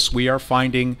doing this, we are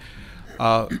finding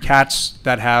cats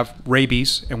that have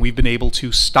rabies, and we've been able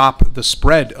to stop the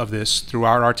spread of this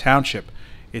throughout our township.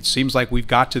 It seems like we've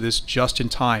got to this just in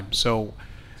time. So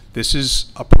this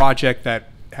is a project that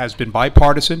has been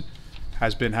bipartisan,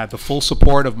 had the full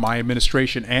support of my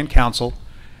administration and council,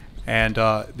 And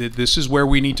this is where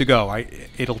we need to go.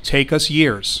 It'll take us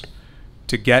years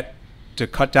to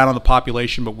cut down on the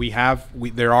population, but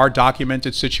there are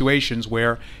documented situations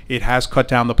where it has cut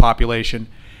down the population,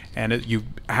 and you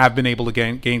have been able to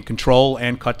gain control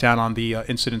and cut down on the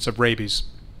incidence of rabies.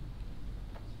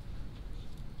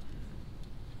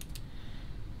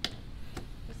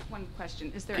 Just one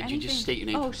question. Is there Could you anything... just state your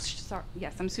name? Oh, sorry.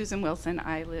 Yes, I'm Susan Wilson.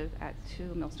 I live at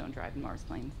 2 Millstone Drive in Morris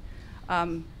Plains.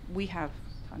 We have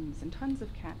tons and tons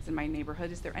of cats in my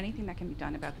neighborhood. Is there anything that can be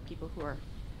done about the people who are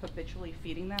habitually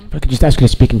feeding them? If I could just ask you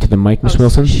to speak into the mic, Ms.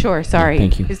 Wilson. Sure, sorry.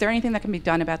 Thank you. Is there anything that can be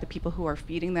done about the people who are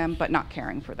feeding them but not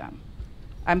caring for them?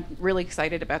 I'm really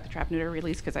excited about the trap neuter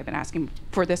release because I've been asking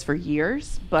for this for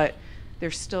years, but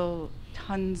there's still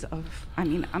tons of,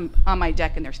 I'm on my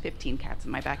deck and there's 15 cats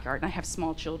in my backyard and I have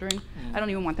small children. I don't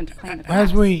even want them to play in the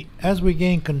grass. As we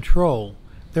gain control,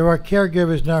 there are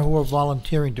caregivers now who are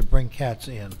volunteering to bring cats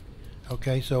in.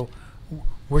 Okay, so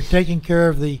we're taking care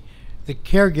of the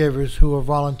caregivers who are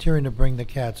volunteering to bring the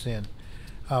cats in.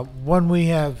 When we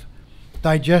have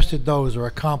digested those or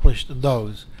accomplished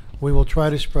those, we will try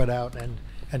to spread out and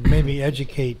maybe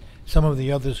educate some of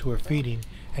the others who are feeding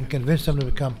and convince them to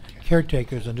become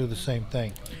caretakers and do the same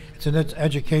thing. It's an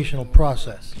educational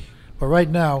process. But right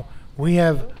now, we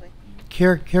have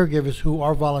caregivers who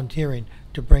are volunteering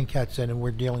to bring cats in, and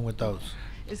we're dealing with those.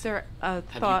 Is there a Have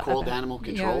thought you called about- animal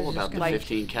control about the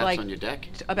 15 cats on your deck?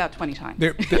 About 20 times.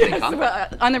 They come?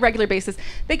 On a regular basis.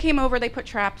 They came over, they put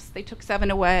traps, they took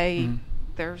 7 away.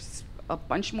 There's a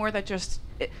bunch more that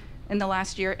in the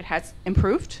last year it has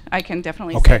improved. I can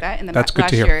definitely say that. In the that's good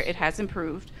last to hear. year it has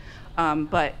improved.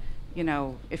 But you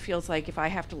know, it feels like if I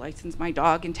have to license my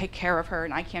dog and take care of her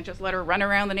and I can't just let her run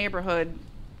around the neighborhood,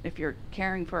 if you're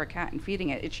caring for a cat and feeding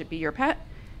it, it should be your pet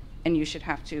and you should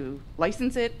have to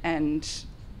license it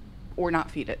or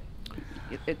not feed it.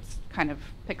 It's kind of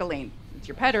pick a lane. It's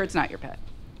your pet or it's not your pet.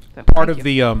 So, Part thank of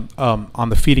you. the on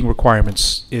the feeding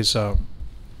requirements is,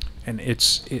 and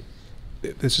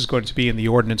this is going to be in the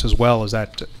ordinance as well, is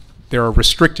that there are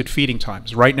restricted feeding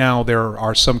times. Right now, there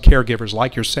are some caregivers,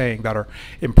 like you're saying, that are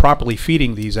improperly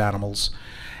feeding these animals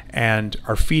and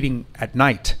are feeding at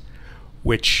night,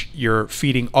 which you're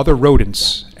feeding other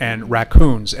rodents and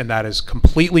raccoons, and that is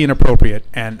completely inappropriate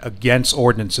and against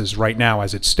ordinances right now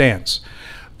as it stands.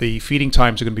 The feeding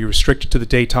times are going to be restricted to the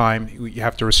daytime. You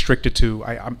have to restrict it to,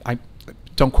 I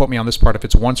don't quote me on this part, if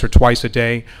it's once or twice a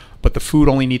day, but the food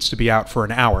only needs to be out for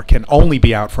an hour, can only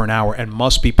be out for an hour, and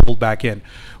must be pulled back in.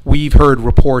 We've heard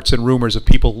reports and rumors of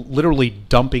people literally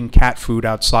dumping cat food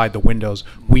outside the windows.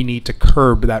 We need to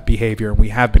curb that behavior, and we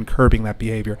have been curbing that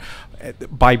behavior.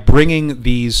 By bringing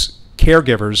these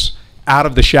caregivers out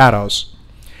of the shadows,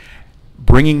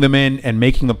 bringing them in and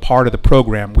making them part of the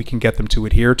program, we can get them to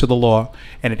adhere to the law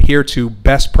and adhere to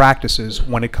best practices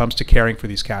when it comes to caring for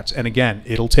these cats. And again,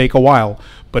 it'll take a while,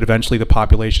 but eventually the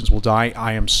populations will die.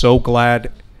 I am so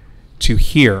glad to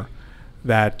hear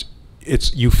that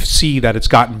you see that it's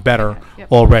gotten better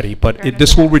already, but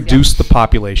this will reduce the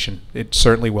population. It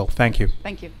certainly will. Thank you.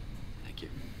 Thank you. Thank you.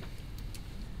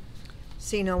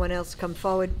 See no one else come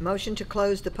forward. Motion to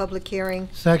close the public hearing.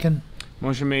 Second.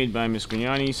 Motion made by Ms.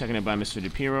 Grignani, seconded by Mr.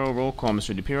 DePiero. Roll call,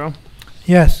 Mr. DePiero.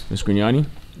 Yes. Ms. Grignani.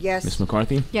 Yes. Ms.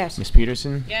 McCarthy. Yes. Ms.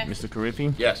 Peterson. Yes. Mr.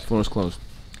 Carriffy. Yes. Floor is closed.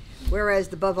 Whereas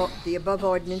the above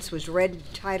ordinance was read in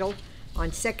title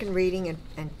on second reading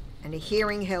and a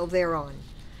hearing held thereon.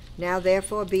 Now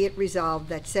therefore be it resolved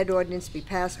that said ordinance be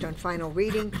passed on final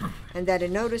reading and that a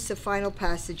notice of final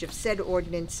passage of said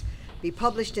ordinance be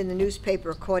published in the newspaper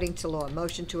according to law.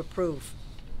 Motion to approve.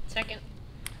 Second.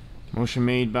 Motion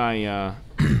made by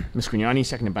Ms. Grignani,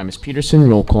 seconded by Ms. Peterson.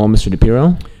 Roll call, Mr.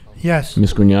 DePiero. Yes.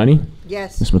 Ms. Grignani.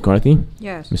 Yes. Ms. McCarthy.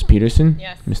 Yes. Ms. Peterson.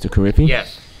 Yes. Mr. Carriffy.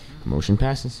 Yes. Motion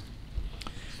passes.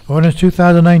 Ordinance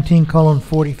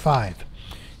 2019:45.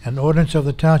 An ordinance of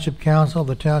the Township Council of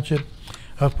the Township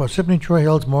of Parsippany-Troy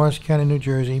Hills, Morris County, New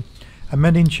Jersey,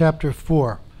 amending Chapter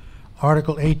 4,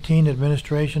 Article 18,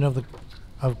 Administration of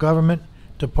Government,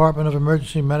 Department of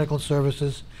Emergency Medical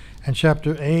Services, and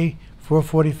Chapter A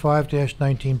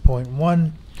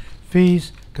 445-19.1,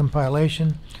 Fees,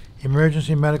 Compilation,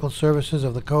 Emergency Medical Services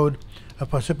of the Code of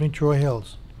Parsippany-Troy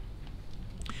Hills.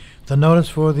 The notice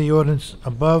for the ordinance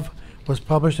above was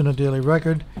published in the Daily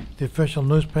Record, the official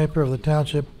newspaper of the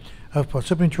Township of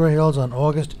Parsippany-Troy Hills, on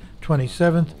August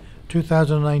 27th,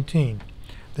 2019.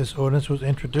 This ordinance was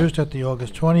introduced at the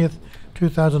August 20th,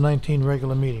 2019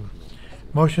 regular meeting.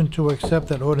 Motion to accept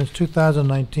that ordinance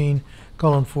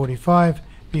 2019:45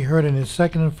 be heard in its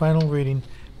second and final reading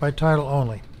by title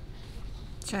only.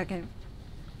 Second.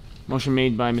 Motion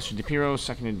made by Mr. DePiero,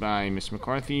 seconded by Ms.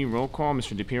 McCarthy. Roll call,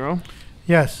 Mr. DePiero.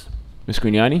 Yes. Ms.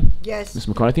 Grignani? Yes. Ms.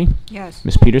 McCarthy? Yes.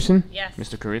 Ms. Peterson? Yes.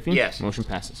 Mr. Carriffy? Yes. Motion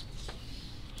passes.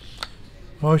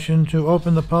 Motion to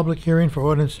open the public hearing for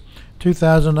ordinance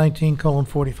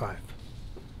 2019:45.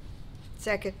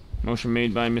 Second. Motion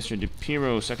made by Mr.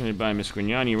 DePiero, seconded by Ms.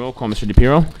 Grignani. Roll call, Mr.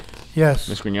 DePiero? Yes.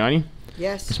 Ms. Grignani?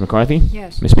 Yes. Ms. McCarthy?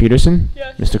 Yes. Ms. Peterson?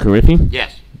 Yes. Mr. Carriffy?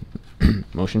 Yes.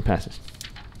 Motion passes.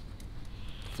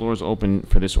 Floor is open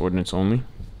for this ordinance only.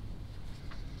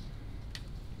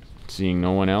 Seeing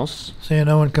no one else. Seeing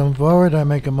no one come forward, I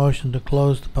make a motion to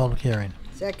close the public hearing.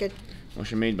 Second.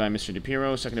 Motion made by Mr.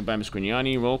 DePiero, seconded by Ms.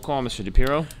 Grignani. Roll call, Mr.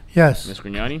 DePiero? Yes. Ms.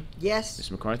 Grignani? Yes.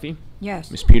 Ms. McCarthy? Yes.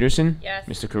 Ms. Peterson? Yes.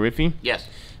 Mr. Carriffy? Yes.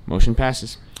 Motion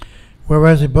passes.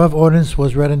 Whereas the above ordinance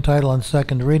was read in title on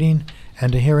second reading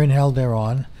and a hearing held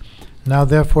thereon, now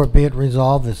therefore be it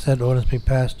resolved that said ordinance be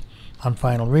passed on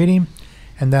final reading,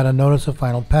 and that a notice of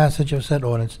final passage of said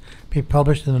ordinance be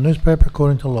published in the newspaper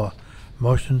according to law.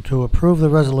 Motion to approve the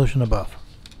resolution above.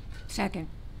 Second.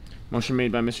 Motion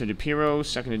made by Mr. DePiero,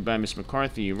 seconded by Ms.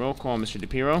 McCarthy. Roll call, Mr.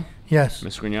 DePiero? Yes.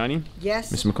 Ms. Grignani?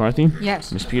 Yes. Ms. McCarthy?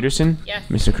 Yes. Ms. Peterson? Yes.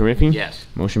 Mr. Carriffy? Yes.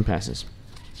 Motion passes.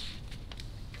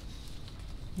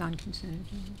 Non-consent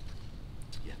agenda.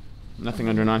 Nothing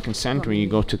under non-consent, we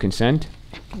go to consent.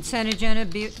 Consent agenda,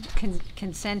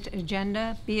 consent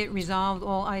agenda, be it resolved,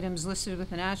 all items listed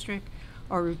with an asterisk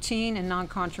are routine and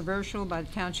non-controversial by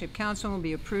the Township Council, will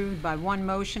be approved by one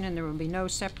motion, and there will be no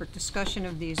separate discussion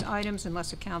of these items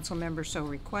unless a council member so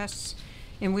requests,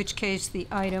 in which case the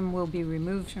item will be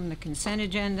removed from the consent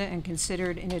agenda and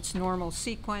considered in its normal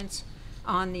sequence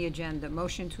on the agenda.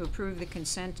 Motion to approve the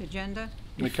consent agenda?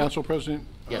 Council President?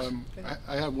 Yes.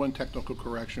 I have one technical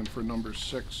correction for number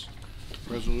 6,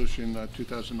 Resolution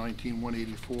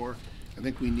 2019-184. I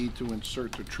think we need to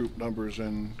insert the troop numbers,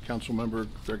 and Councilmember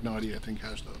Vergnotti, I think,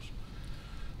 has those.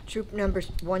 Troop number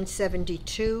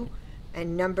 172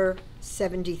 and number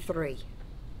 73.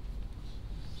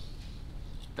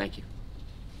 Thank you.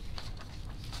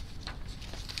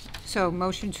 So,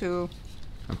 motion to,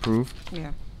 Approve.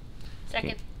 yeah.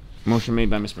 Second. Motion made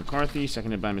by Ms. McCarthy,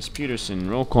 seconded by Ms. Peterson.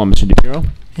 Roll call, Mr. DePiero?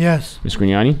 Yes. Ms.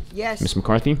 Grignani? Yes. Ms.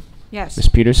 McCarthy? Yes. Ms.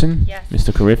 Peterson? Yes.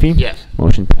 Mr. Carriffy? Yes.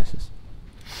 Motion passes.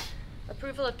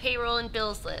 Approval of payroll and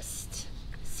bills list.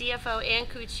 CFO Ann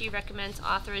Cucci recommends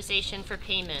authorization for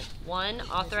payment. 1,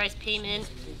 authorized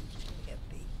payment,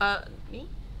 me?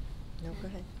 No, go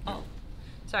ahead. Oh,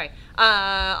 sorry.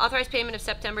 Authorized payment of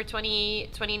September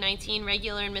 2019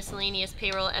 regular and miscellaneous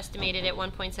payroll estimated at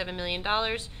 $1.7 million.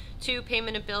 2,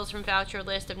 payment of bills from voucher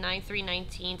list of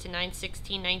 9/3/19 to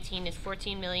 9/16/19 is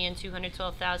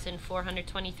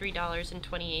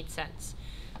 $14,212,423.28.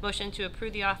 Motion to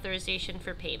approve the authorization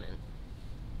for payment.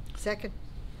 Second.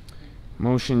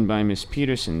 Motion by Ms.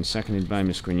 Peterson, seconded by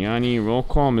Ms. Grignani. Roll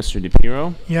call, Mr.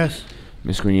 DePiero? Yes.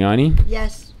 Ms. Grignani?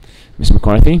 Yes. Ms.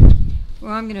 McCarthy?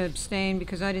 Well, I'm going to abstain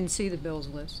because I didn't see the bills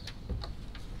list.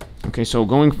 Okay, so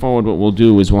going forward, what we'll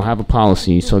do is we'll have a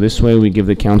policy, so this way we give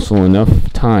the council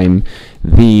enough time.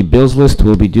 The bills list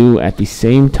will be due at the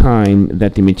same time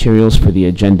that the materials for the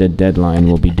agenda deadline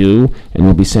will be due, and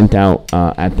will be sent out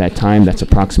at that time. That's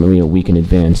approximately a week in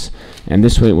advance. And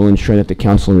this way it will ensure that the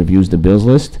council reviews the bills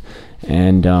list,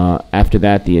 and after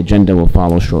that, the agenda will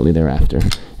follow shortly thereafter.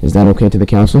 Is that okay to the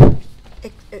council?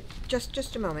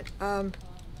 Just a moment.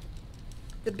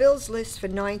 The bills list for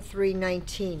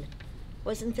 9/3/19,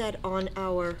 wasn't that on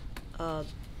our,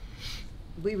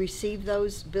 we received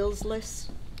those bills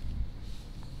lists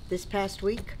this past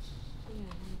week?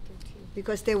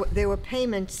 Because there were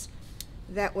payments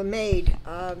that were made.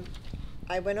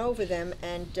 I went over them,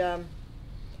 and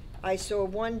I saw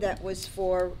one that was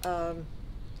for a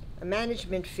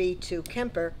management fee to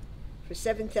Kemper for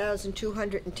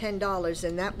 $7,210,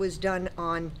 and that was done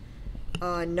on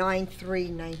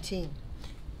 9/3/19.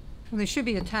 Well, they should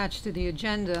be attached to the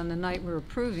agenda on the night we're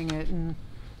approving it, and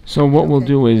So what we'll Okay.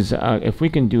 do is, if we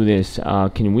can do this,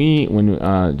 can we, when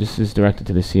this is directed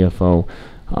to the CFO,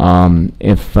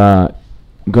 if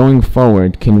going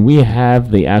forward, can we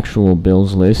have the actual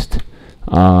bills list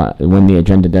when the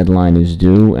agenda deadline is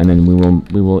due, and then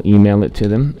we will email it to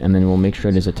them, and then we'll make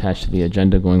sure it is attached to the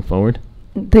agenda going forward?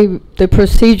 The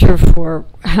procedure for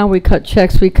how we cut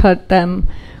checks, we cut them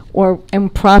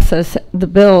and process the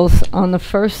bills on the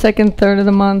 1st, 2nd, 3rd of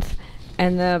the month,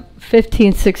 and the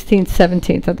 15th, 16th,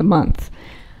 17th of the month.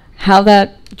 How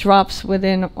that drops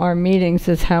within our meetings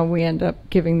is how we end up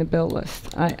giving the bill list.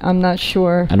 I'm not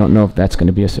sure. I don't know if that's going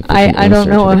to be a sufficient I don't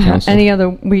answer know to the how council. any other,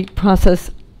 we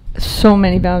process so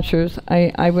many vouchers.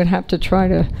 I would have to try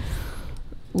to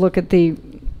look at the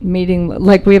meeting,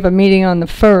 like we have a meeting on the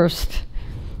 1st,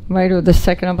 right, or the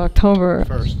 2nd of October.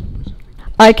 First.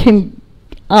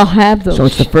 I'll have those. So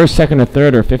it's the first, second, or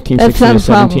third, or 15, That's 16, not or a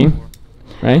problem. 17,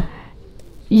 right?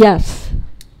 Yes.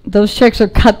 Those checks are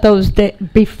cut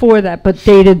before that, but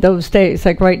dated those days,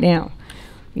 like right now.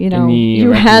 You know,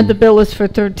 you had the bill is for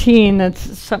 13,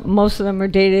 most of them are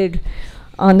dated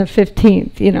on the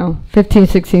 15th, 15th,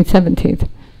 16th, 17th.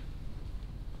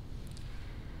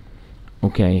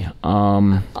 Okay.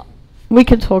 We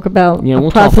can talk about Yeah, a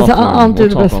we'll process. talk offline. I'll do We'll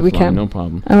the talk best we offline, can. No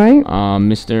problem. All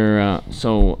right.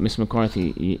 So, Ms.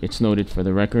 McCarthy, it's noted for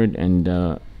the record, and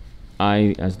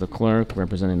I, as the clerk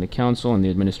representing the council and the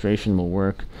administration, will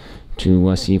work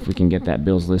to see if we can get that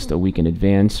bills list a week in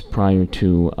advance prior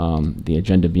to the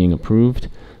agenda being approved.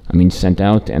 Sent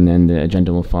out, and then the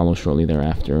agenda will follow shortly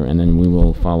thereafter, and then we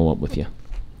will follow up with you.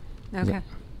 Okay.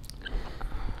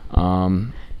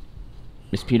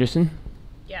 Ms. Peterson?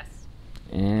 Yes.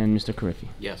 And Mr. Carriffy?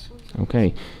 Yes.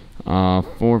 Okay. 4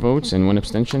 votes and 1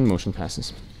 abstention. Motion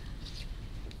passes.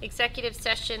 Executive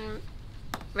session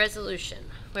resolution.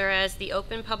 Whereas the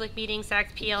Open Public Meetings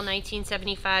Act PL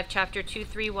 1975, Chapter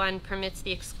 231 permits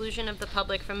the exclusion of the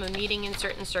public from a meeting in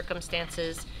certain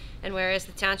circumstances, and whereas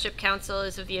the Township Council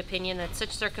is of the opinion that such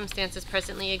circumstances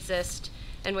presently exist,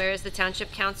 and whereas the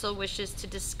Township Council wishes to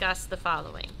discuss the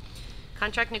following: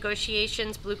 contract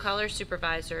negotiations, blue-collar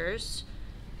supervisors,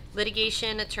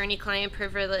 litigation, attorney-client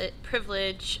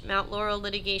privilege, Mount Laurel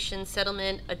litigation,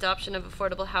 settlement, adoption of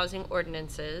affordable housing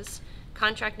ordinances,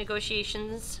 contract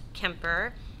negotiations,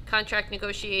 Kemper, contract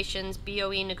negotiations,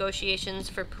 BOE negotiations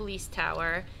for police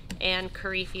tower, and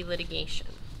Carriffy litigation.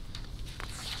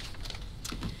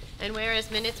 And whereas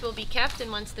minutes will be kept,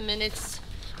 and once the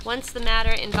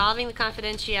matter involving the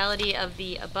confidentiality of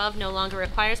the above no longer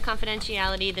requires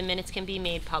confidentiality, the minutes can be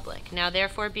made public. Now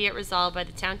therefore be it resolved by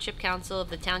the Township Council of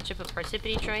the Township of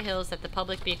Parsippany-Troy Hills that the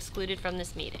public be excluded from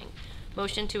this meeting.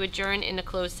 Motion to adjourn in a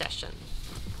closed session.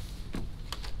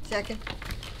 Second?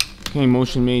 Okay,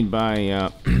 motion made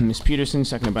by Ms. Peterson,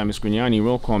 seconded by Ms. Grignani.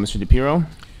 Roll call, Mr. DePiero?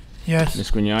 Yes.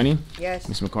 Ms. Grignani? Yes.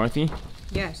 Ms. McCarthy?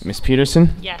 Yes. Ms.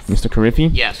 Peterson? Yes. Mr. Carriffy?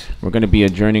 Yes. We're going to be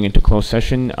adjourning into closed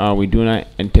session. We do not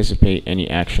anticipate any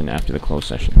action after the closed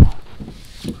session.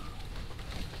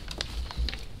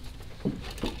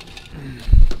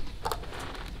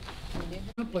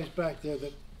 Someplace back there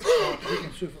that we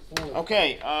can sue for all of it.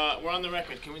 Okay, we're on the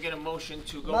record. Can we get a motion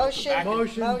to go Motion.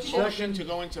 into Motion. motion to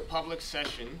go into public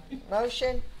session?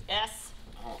 Motion? Yes.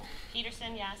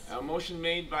 Peterson, yes. A motion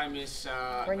made by Ms.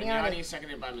 Grignani. Grignani,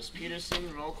 seconded by Ms.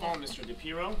 Peterson. Roll call, Mr.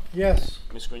 DePiero? Yes.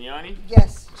 Ms. Grignani?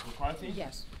 Yes. Ms. McCarthy?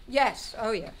 Yes. Yes.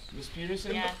 Oh, yes. Ms.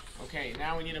 Peterson? Yes. Okay,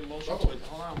 now we need a motion to,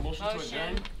 motion to Motion.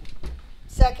 adjourn.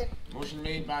 Second? Motion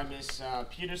made by Ms.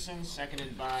 Peterson,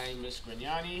 seconded by Ms.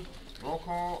 Grignani. Roll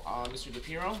call, Mr.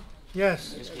 DePiero?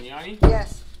 Yes. Ms. Grignani?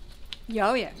 Yes.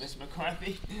 Oh, yes. Ms.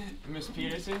 McCarthy? Ms.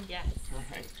 Peterson? Yes. All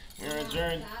right, we're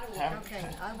adjourned. Have Okay,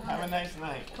 a nice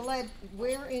night. Colette,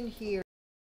 where in here